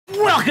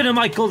Welcome to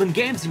Mike Golden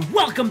Games, and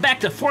welcome back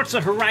to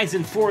Forza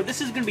Horizon 4. This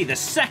is going to be the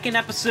second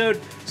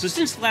episode. So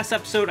since the last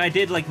episode, I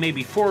did like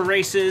maybe 4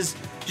 races,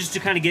 just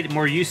to kind of get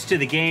more used to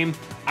the game.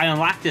 I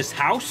unlocked this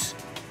house.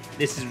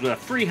 This is a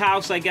free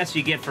house, I guess,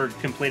 you get for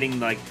completing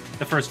like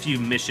the first few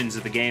missions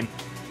of the game.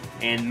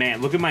 And man,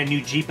 look at my new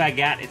Jeep I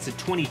got. It's a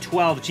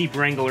 2012 Jeep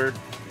Wrangler,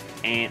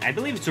 and I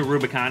believe it's a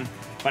Rubicon.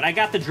 But I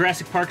got the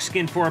Jurassic Park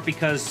skin for it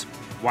because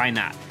why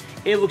not?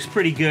 It looks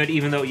pretty good,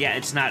 even though, yeah,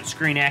 it's not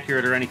screen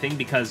accurate or anything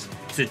because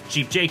it's a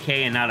Jeep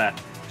JK and not a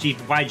Jeep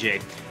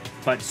YJ.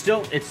 But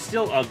still, it's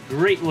still a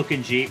great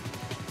looking Jeep.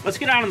 Let's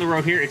get out on the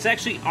road here. It's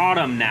actually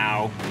autumn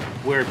now,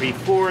 where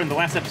before in the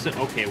last episode...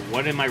 Okay,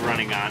 what am I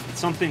running on?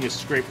 Something is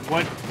scraped.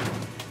 What?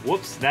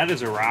 Whoops, that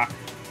is a rock.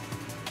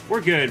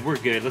 We're good, we're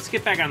good. Let's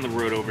get back on the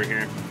road over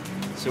here.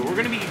 So we're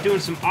going to be doing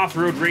some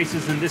off-road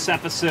races in this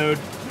episode.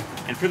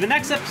 And for the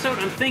next episode,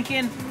 I'm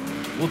thinking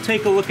we'll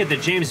take a look at the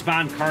James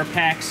Bond car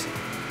packs.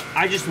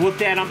 I just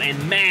looked at them,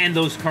 and man,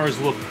 those cars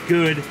look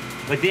good.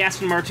 Like the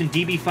Aston Martin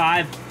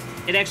DB5,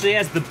 it actually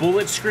has the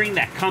bullet screen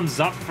that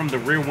comes up from the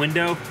rear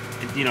window,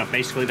 and, you know,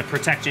 basically to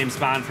protect James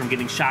Bond from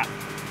getting shot.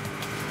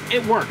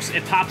 It works.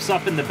 It pops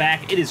up in the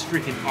back. It is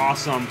freaking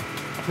awesome.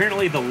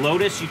 Apparently the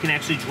Lotus, you can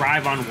actually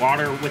drive on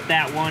water with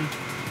that one.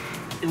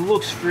 It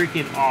looks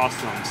freaking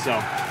awesome,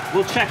 so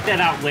we'll check that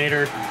out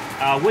later.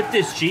 With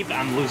this Jeep,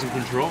 I'm losing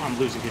control.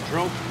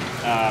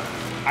 I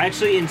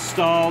actually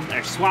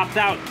swapped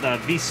out the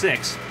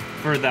V6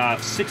 for the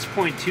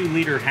 6.2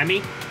 liter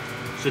Hemi.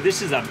 So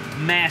this is a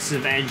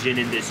massive engine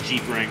in this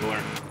Jeep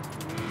Wrangler.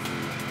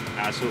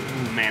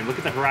 Ooh, man, look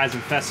at the Horizon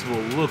Festival.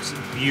 Looks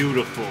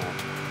beautiful.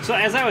 So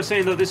as I was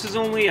saying, though, this is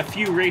only a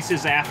few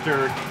races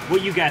after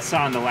what you guys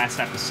saw in the last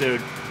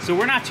episode. So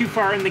we're not too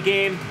far in the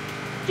game.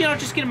 You know,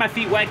 just getting my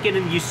feet wet,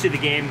 getting used to the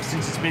game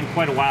since it's been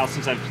quite a while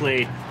since I've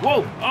played.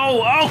 Whoa!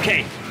 Oh,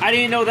 okay! I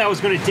didn't know that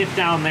was going to dip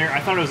down there. I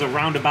thought it was a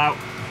roundabout.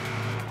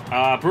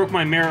 Broke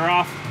my mirror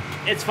off.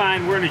 It's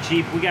fine. We're in a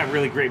Jeep. We got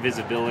really great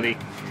visibility.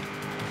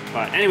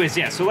 But anyways,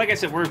 yeah. So like I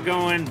said, we're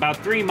going about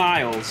 3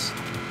 miles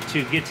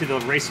to get to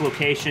the race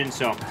location.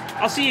 So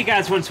I'll see you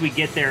guys once we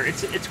get there.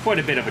 It's quite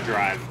a bit of a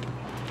drive.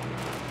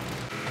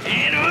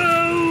 And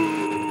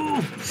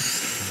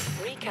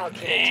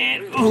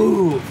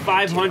ooh,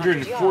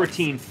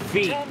 514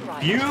 feet.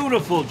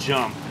 Beautiful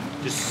jump.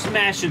 Just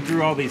smashing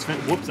through all these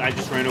fences. Whoops! I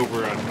just ran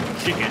over a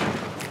chicken.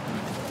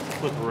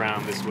 Flip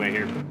around this way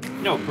here.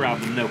 No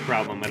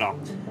problem at all.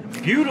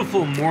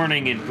 Beautiful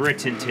morning in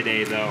Britain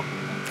today, though.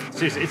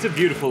 Seriously, it's a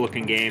beautiful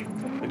looking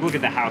game. Like, look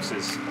at the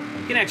houses.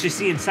 You can actually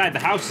see inside the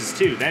houses,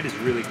 too. That is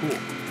really cool.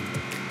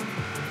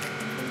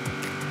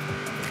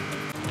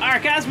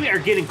 Alright, guys, we are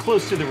getting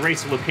close to the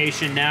race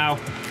location now.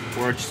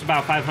 We're just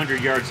about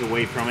 500 yards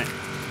away from it.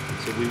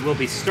 So we will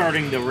be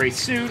starting the race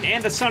soon,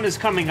 and the sun is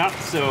coming up,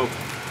 so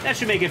that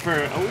should make it for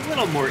a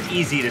little more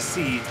easy to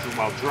see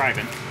while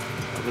driving.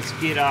 Let's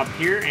get up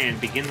here and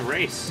begin the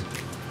race.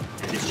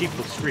 And this Jeep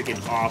looks freaking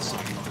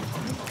awesome.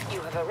 You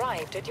have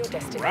arrived at your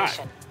destination. Right.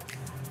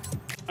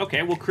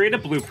 Okay, we'll create a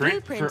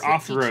blueprint for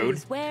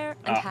off-road.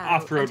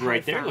 Off-road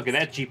right there. Look at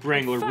that Jeep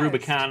Wrangler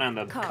Rubicon on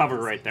the cover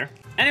right there.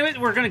 Anyway,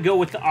 we're going to go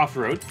with the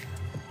off-road.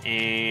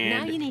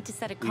 And now you need to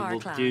set a car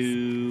class.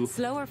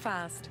 Slow or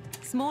fast,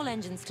 small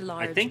engines to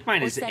large. I think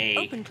mine is set A.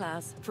 Open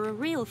class for a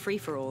real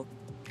free-for-all.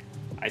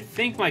 I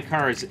think my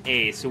car is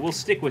A, so we'll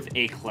stick with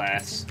A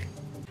class.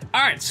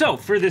 Alright, so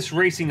for this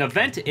racing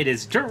event, it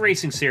is Dirt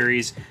Racing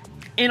Series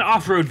in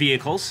off-road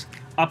vehicles,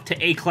 up to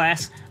A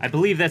class. I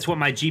believe that's what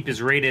my Jeep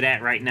is rated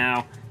at right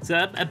now. It's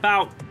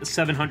about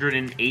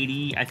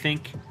 780, I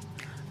think.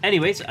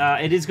 Anyways,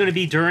 it is going to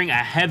be during a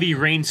heavy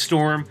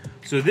rainstorm,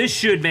 so this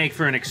should make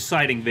for an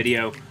exciting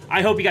video.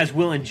 I hope you guys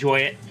will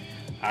enjoy it.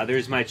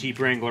 There's my Jeep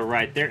Wrangler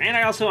right there, and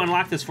I also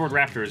unlocked this Ford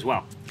Raptor as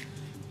well.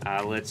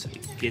 Let's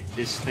get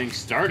this thing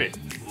started.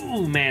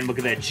 Ooh, man, look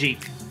at that Jeep.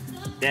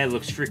 That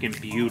looks freaking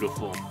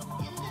beautiful.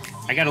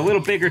 I got a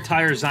little bigger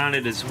tires on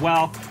it as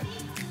well.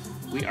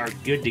 We are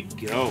good to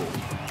go.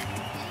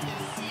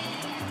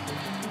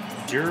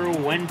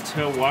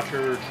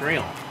 Derwentwater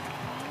Trail.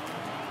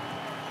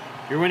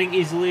 You're winning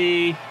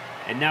easily,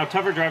 and now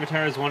tougher driver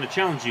tires want to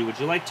challenge you. Would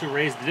you like to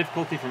raise the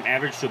difficulty from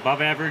average to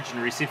above average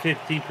and receive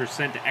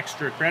 15%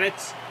 extra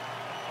credits?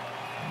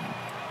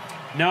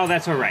 No,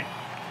 that's alright.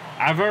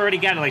 I've already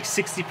got like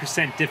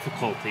 60%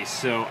 difficulty,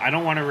 so I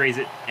don't want to raise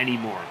it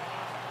anymore.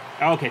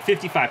 Okay,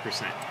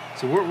 55%.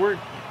 So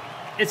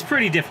it's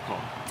pretty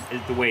difficult,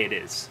 is the way it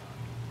is.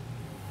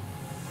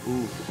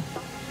 Ooh.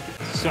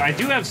 So I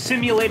do have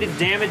simulated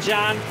damage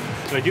on,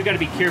 so I do got to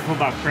be careful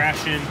about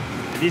crashing.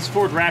 And these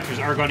Ford Raptors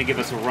are going to give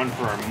us a run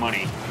for our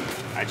money.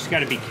 I just got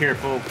to be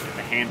careful with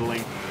the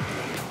handling.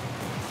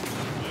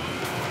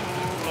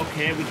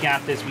 Okay, we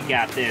got this, we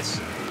got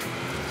this.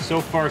 So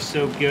far,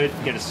 so good.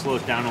 Got to slow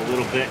it down a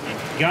little bit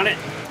and gun it.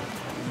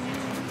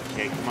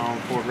 Okay, come on,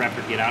 Ford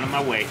Raptor, get out of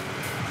my way.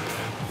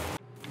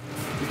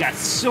 We got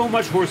so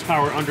much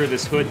horsepower under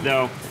this hood,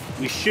 though.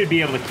 We should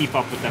be able to keep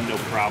up with them, no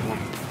problem.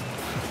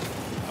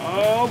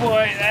 Oh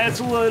boy, that's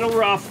a little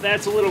rough.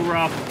 That's a little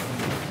rough.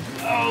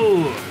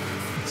 Oh,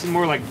 This is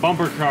more like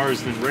bumper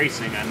cars than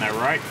racing, isn't that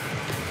right?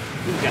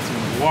 We've got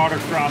some water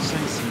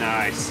crossings.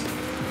 Nice.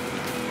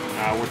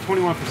 We're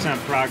 21%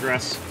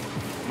 progress.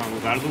 Come on,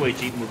 move out of the way,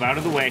 Jeep. Move out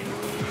of the way.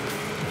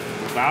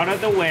 Move out of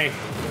the way.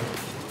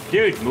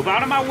 Dude, move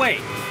out of my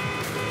way.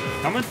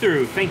 Coming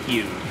through. Thank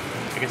you.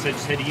 I guess I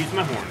just had to use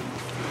my horn.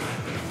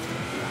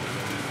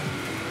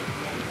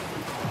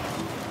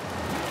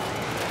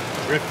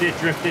 Drift it,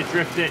 drift it,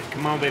 drift it.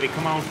 Come on, baby,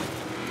 come on.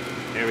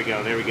 There we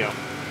go, there we go.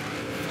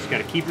 Just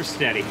gotta keep her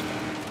steady.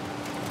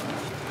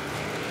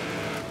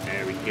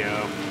 There we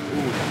go.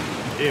 Ooh,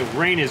 the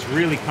rain is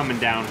really coming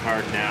down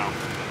hard now.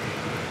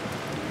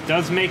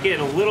 Does make it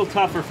a little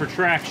tougher for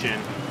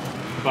traction,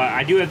 but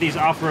I do have these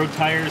off-road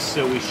tires,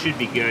 so we should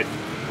be good.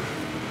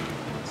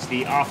 It's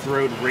the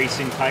off-road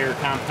racing tire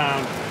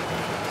compound.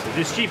 So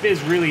this Jeep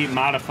is really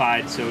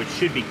modified, so it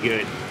should be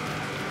good.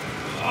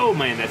 Oh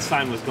man, that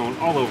sign was going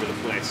all over the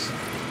place.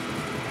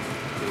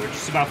 Okay, we're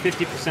just about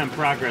 50%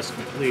 progress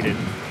completed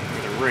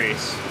for the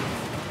race.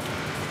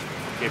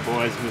 Okay,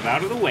 boys, move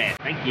out of the way.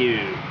 Thank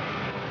you.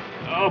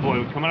 Oh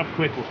boy, we're coming up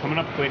quick. We're coming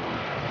up quick.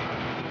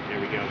 There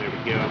we go, there we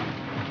go.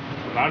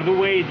 Move out of the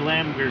way,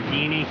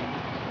 Lamborghini.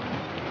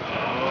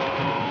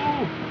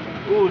 Oh!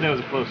 Ooh, that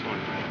was a close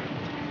one.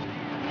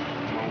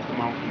 Come on,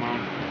 come on, come on.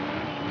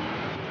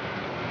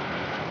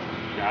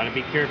 Gotta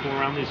be careful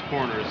around these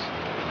corners.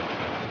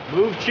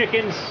 Move,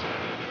 chickens!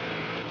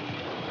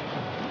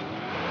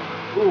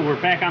 Ooh, we're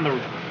back on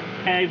the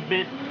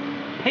pavement.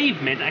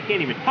 Pavement? I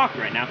can't even talk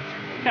right now.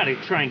 Gotta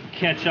try and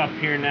catch up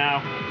here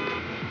now.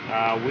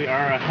 We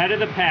are ahead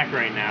of the pack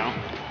right now.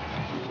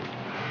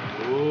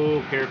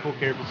 Ooh, careful,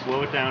 careful.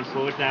 Slow it down,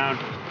 slow it down.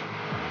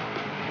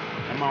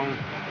 Come on.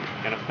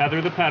 Gotta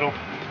feather the pedal.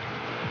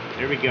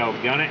 There we go.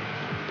 Gun it.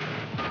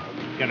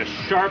 Got a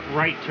sharp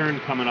right turn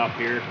coming up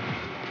here.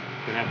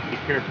 Gonna have to be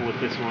careful with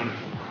this one.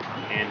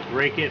 And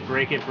break it,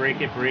 break it,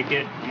 break it, break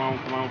it. Come on,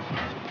 come on.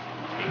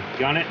 And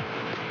gun it.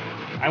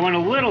 I went a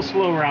little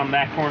slow around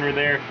that corner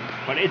there,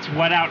 but it's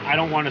wet out. I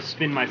don't want to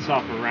spin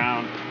myself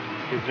around,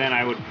 because then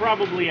I would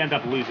probably end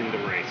up losing the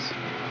race.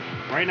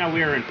 Right now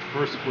we are in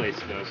first place,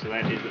 though, so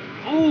that is...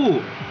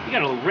 Ooh! We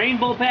got a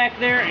rainbow back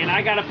there, and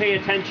I gotta pay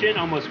attention.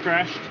 Almost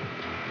crashed.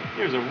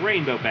 There's a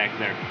rainbow back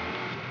there.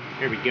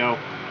 Here we go.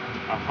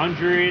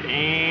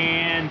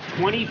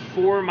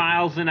 124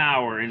 miles an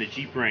hour in a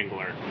Jeep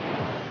Wrangler.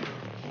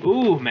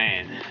 Ooh,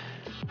 man.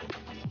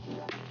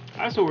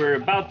 Also, we're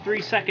about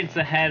 3 seconds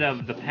ahead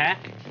of the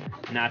pack.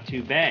 Not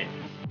too bad.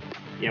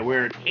 Yeah,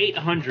 we're at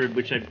 800,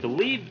 which I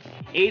believe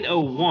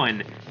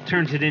 801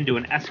 turns it into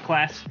an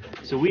S-Class.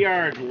 So we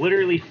are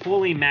literally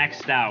fully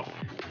maxed out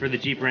for the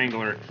Jeep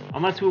Wrangler,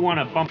 unless we want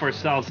to bump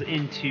ourselves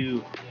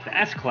into the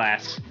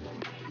S-Class,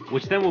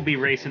 which then we'll be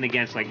racing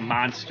against like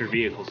monster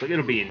vehicles. Like,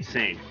 it'll be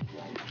insane.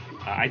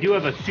 I do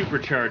have a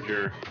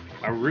supercharger,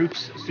 a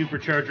Roots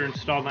supercharger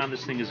installed on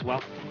this thing as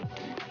well.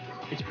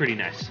 It's pretty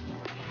nice.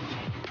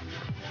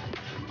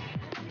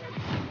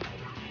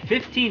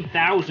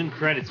 15,000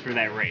 credits for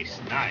that race.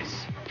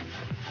 Nice.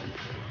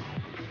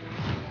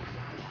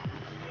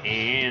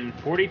 And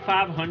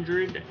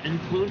 4,500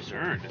 influence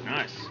earned.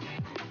 Nice.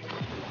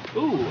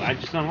 Ooh, I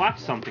just unlocked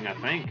something, I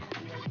think.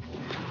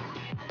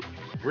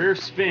 Rare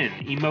spin.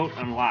 Emote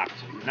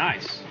unlocked.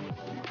 Nice.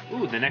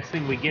 Ooh, the next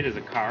thing we get is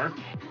a car.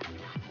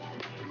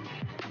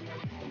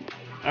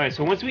 Alright,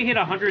 so once we hit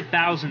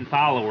 100,000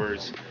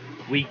 followers,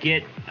 we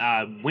get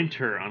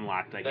winter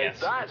unlocked, I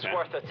guess. That's okay.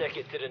 Worth a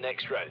ticket to the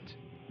next round.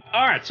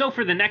 Alright, so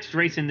for the next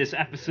race in this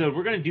episode,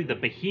 we're going to do the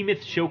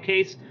Behemoth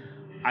Showcase.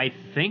 I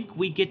think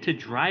we get to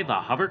drive a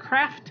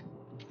hovercraft?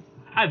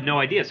 I have no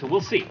idea, so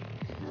we'll see.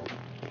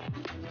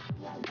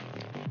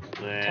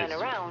 Let's turn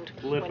around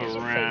flip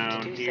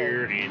around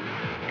here and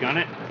gun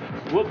it.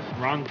 Whoops,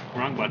 wrong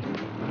button.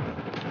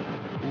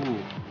 Ooh.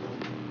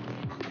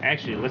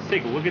 Actually, let's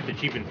take a look at the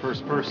Jeep in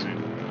first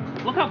person.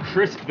 Look how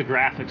crisp the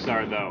graphics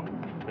are, though.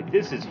 Like,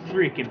 this is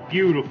freaking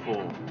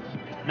beautiful.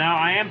 Now,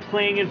 I am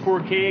playing in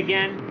 4K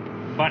again,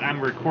 but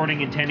I'm recording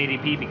in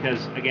 1080p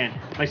because, again,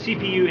 my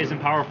CPU isn't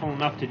powerful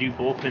enough to do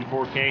both in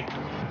 4K.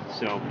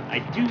 So, I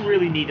do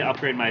really need to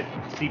upgrade my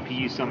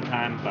CPU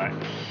sometime, but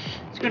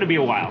it's going to be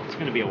a while. It's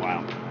going to be a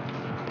while.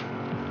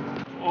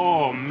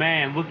 Oh,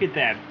 man, look at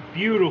that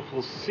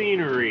beautiful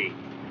scenery.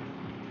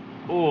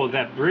 Oh,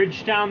 that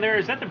bridge down there.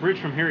 Is that the bridge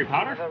from Harry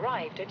Potter? You've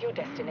arrived at your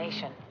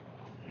destination.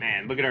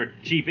 Man, look at our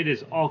Jeep. It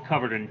is all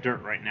covered in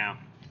dirt right now.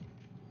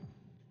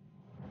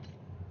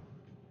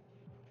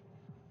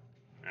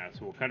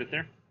 So we'll cut it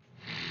there.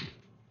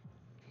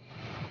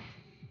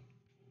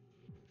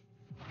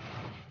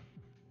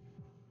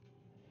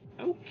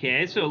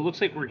 Okay, so it looks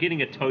like we're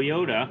getting a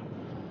Toyota.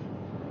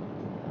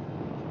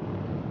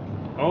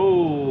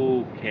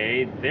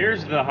 Okay,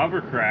 there's the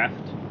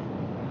hovercraft.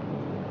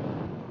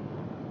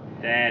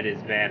 That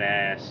is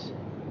badass.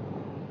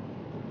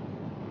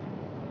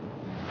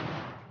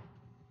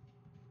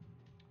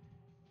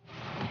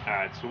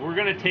 Alright, so we're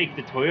gonna take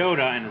the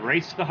Toyota and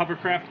race the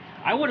hovercraft.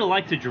 I would have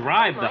liked to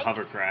drive the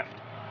hovercraft.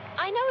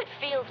 I know it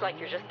feels like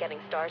you're just getting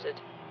started,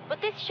 but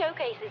this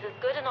showcase is as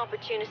good an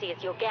opportunity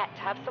as you'll get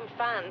to have some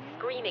fans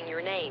screaming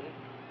your name.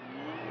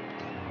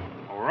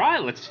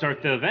 right, let's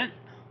start the event.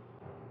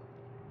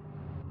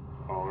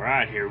 All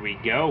right, here we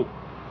go.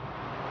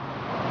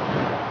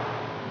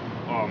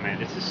 Oh man,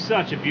 this is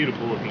such a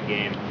beautiful looking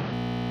game.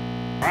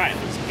 All right,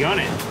 let's gun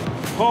it.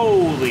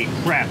 Holy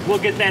crap,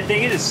 look at that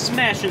thing. It is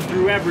smashing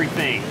through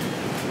everything.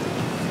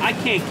 I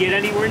can't get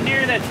anywhere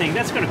near that thing.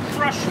 That's gonna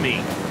crush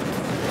me.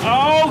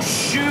 Oh,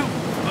 shoot.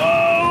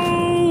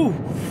 Oh!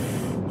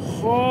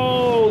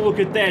 Oh, look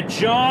at that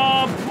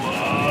jump.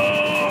 Oh!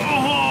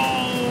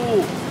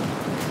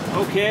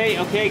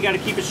 Okay, gotta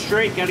keep it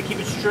straight.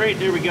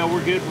 There we go,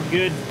 we're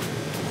good.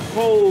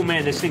 Oh,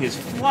 man, this thing is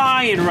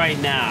flying right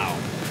now.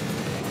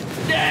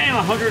 Damn,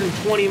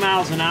 120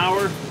 miles an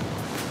hour.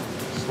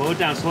 Slow it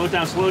down.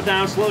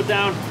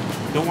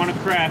 Don't want to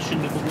crash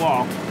into the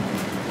wall.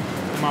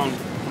 Come on.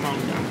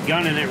 I'm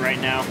gunning it right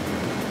now.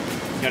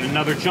 Got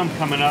another jump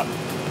coming up.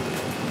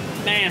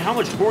 Man, how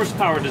much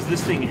horsepower does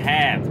this thing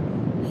have?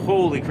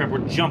 Holy crap,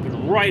 we're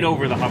jumping right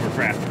over the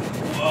hovercraft.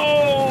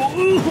 Whoa!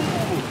 Ooh.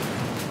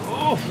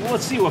 Oh,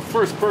 let's see what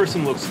first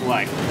person looks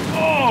like.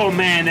 Oh,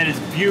 man, that is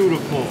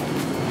beautiful.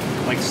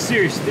 Like,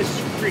 seriously, this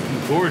is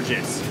freaking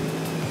gorgeous.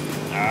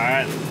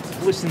 Alright,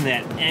 listen to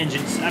that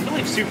engine. I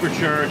believe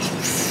supercharged.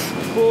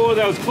 Oh,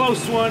 that was a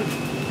close one.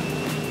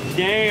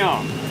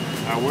 Damn.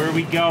 Alright, where are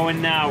we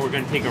going now? We're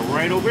going to take a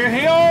right over here.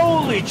 Hey,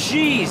 holy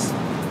jeez.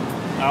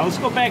 Let's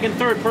go back in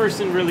third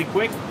person really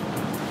quick.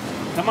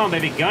 Come on,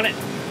 baby, gun it.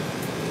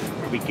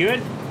 Are we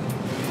good?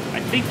 I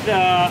think the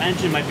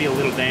engine might be a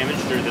little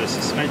damaged, or the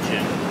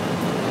suspension.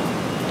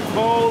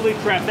 Holy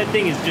crap, that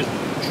thing is just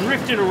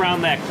drifting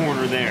around that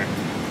corner there.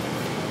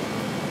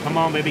 Come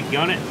on, baby,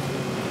 gun it.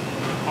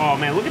 Oh,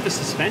 man, look at the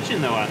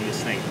suspension, though, on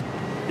this thing.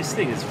 This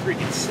thing is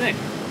freaking sick.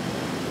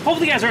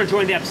 Hopefully you guys are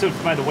enjoying the episode,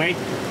 by the way.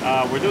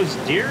 Were those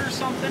deer or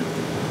something?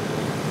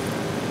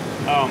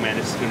 Oh, man,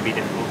 this is going to be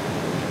difficult.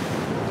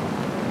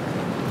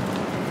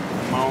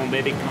 Come on,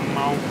 baby, come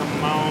on.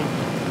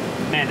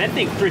 Man, that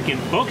thing freaking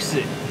books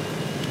it.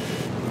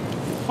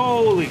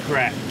 Holy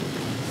crap.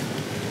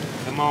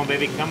 Come on,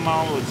 baby, come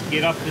on. Let's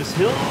get up this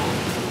hill.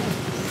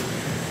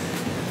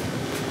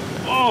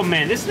 Oh,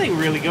 man, this thing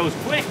really goes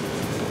quick.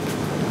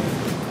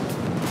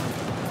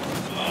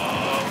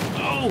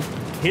 Oh,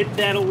 hit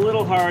that a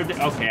little hard.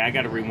 Okay, I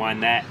gotta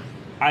rewind that.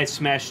 I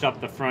smashed up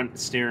the front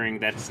steering.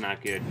 That's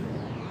not good.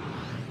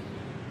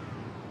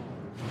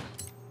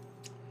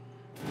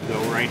 Go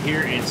right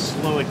here and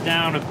slow it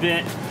down a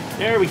bit.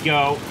 There we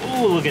go.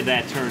 Ooh, look at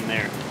that turn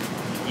there.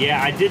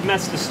 Yeah, I did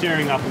mess the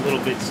steering up a little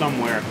bit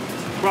somewhere.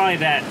 Probably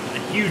that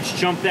huge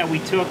jump that we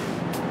took.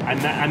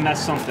 I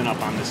messed something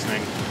up on this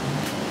thing.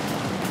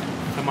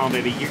 Come on,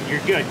 baby. You're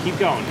good. Keep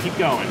going.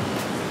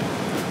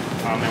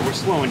 Oh, man, we're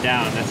slowing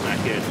down. That's not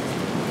good.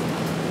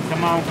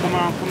 Come on,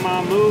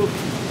 move.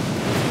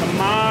 Come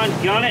on,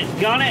 gun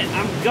it.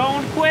 I'm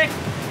going quick.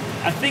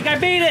 I think I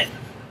beat it.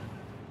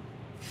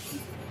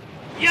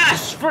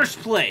 Yes, first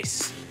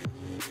place.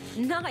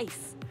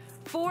 Nice.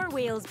 4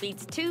 wheels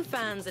beats 2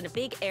 fans and a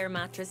big air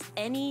mattress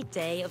any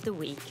day of the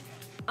week.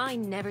 I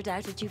never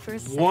doubted you for a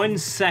second. 1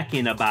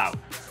 second about.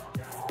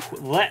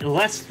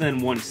 Less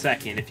than 1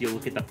 second if you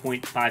look at the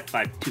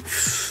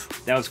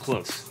 .552. That was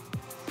close.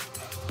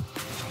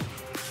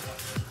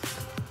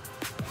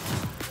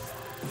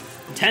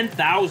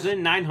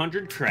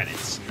 10,900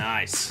 credits.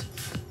 Nice.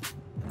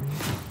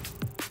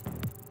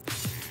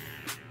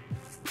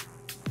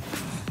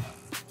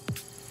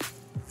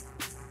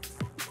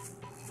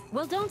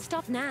 Well, don't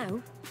stop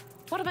now.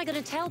 What am I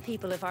going to tell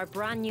people if our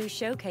brand new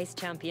showcase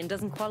champion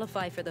doesn't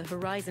qualify for the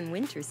Horizon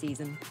winter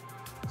season?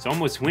 It's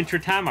almost winter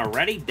time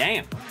already?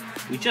 Damn.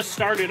 We just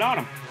started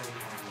autumn.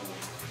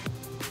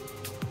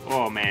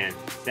 Oh, man.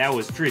 That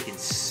was freaking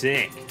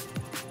sick.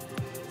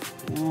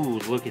 Ooh,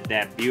 look at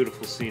that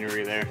beautiful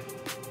scenery there.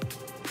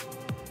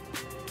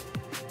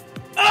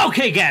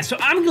 Okay, guys, so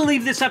I'm going to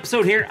leave this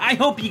episode here. I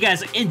hope you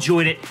guys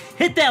enjoyed it.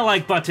 Hit that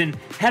like button.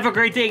 Have a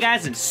great day,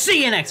 guys, and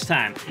see you next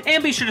time.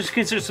 And be sure to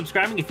consider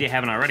subscribing if you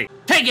haven't already.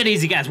 Take it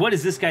easy, guys. What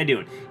is this guy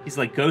doing? He's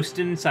like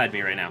ghosting inside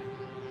me right now.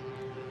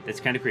 That's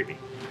kind of creepy.